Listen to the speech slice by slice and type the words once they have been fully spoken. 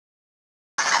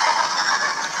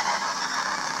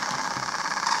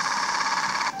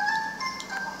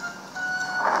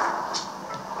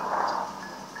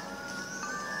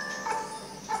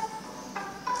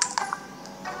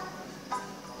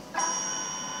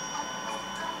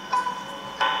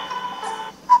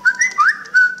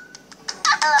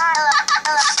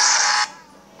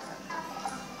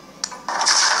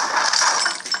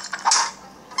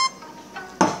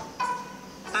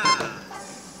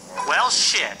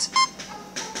it.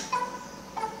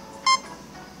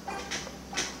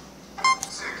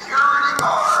 Security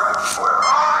guard, where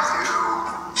are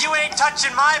you? You ain't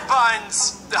touching my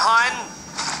buns, hun.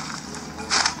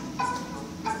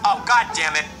 Oh, god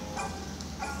damn it.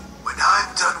 When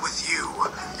I'm done with you,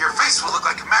 your face will look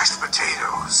like mashed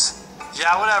potatoes.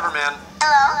 Yeah, whatever, man.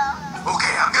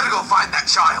 Okay, I'm gonna go find that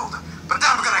child, but then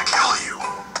I'm gonna kill you.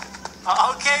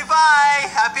 Okay, bye.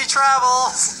 Happy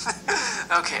travels.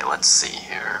 Okay, let's see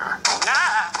here.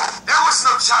 Ah! There was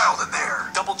no child in there.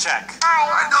 Double check.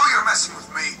 I know you're messing with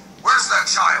me. Where's that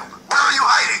child? Where are you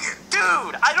hiding it?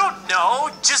 Dude, I don't know.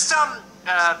 Just,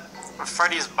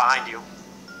 Freddy's behind you.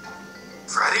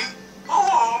 Freddy?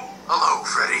 Hello. Hello,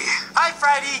 Freddy. Hi,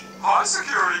 Freddy. Hi,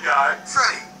 security guy.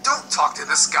 Freddy, don't talk to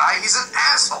this guy. He's an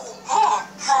asshole. Oh,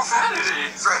 profanity.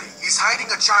 Freddy, he's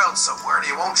hiding a child somewhere and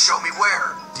he won't show me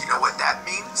where. Do you know what that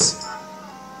means?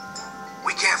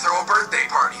 We can't throw a birthday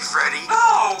party, Freddy.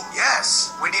 No.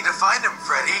 Yes, we need to find him,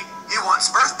 Freddy. He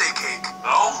wants birthday cake.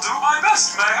 I'll do my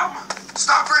best, ma'am.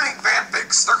 Stop reading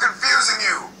fanfics. They're confusing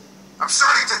you. I'm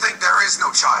starting to think there is no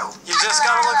child. You just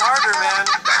gotta look harder, man.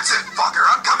 That's it, fucker.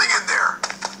 I'm coming in there.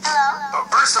 But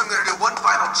first, I'm gonna do one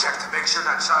final check to make sure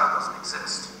that child doesn't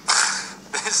exist.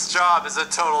 This job is a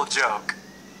total joke.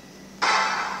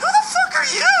 Who the fuck are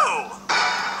you?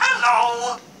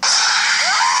 Hello.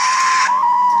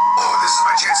 Oh, this is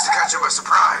my chance to catch you by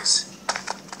surprise.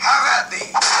 Have at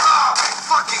thee. Ah, my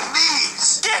fucking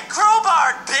knees. Get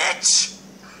crowbarred, bitch.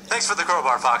 Thanks for the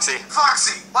crowbar, Foxy.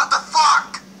 Foxy, what the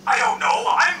fuck? I don't know.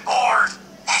 I'm bored.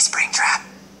 Hey, Springtrap.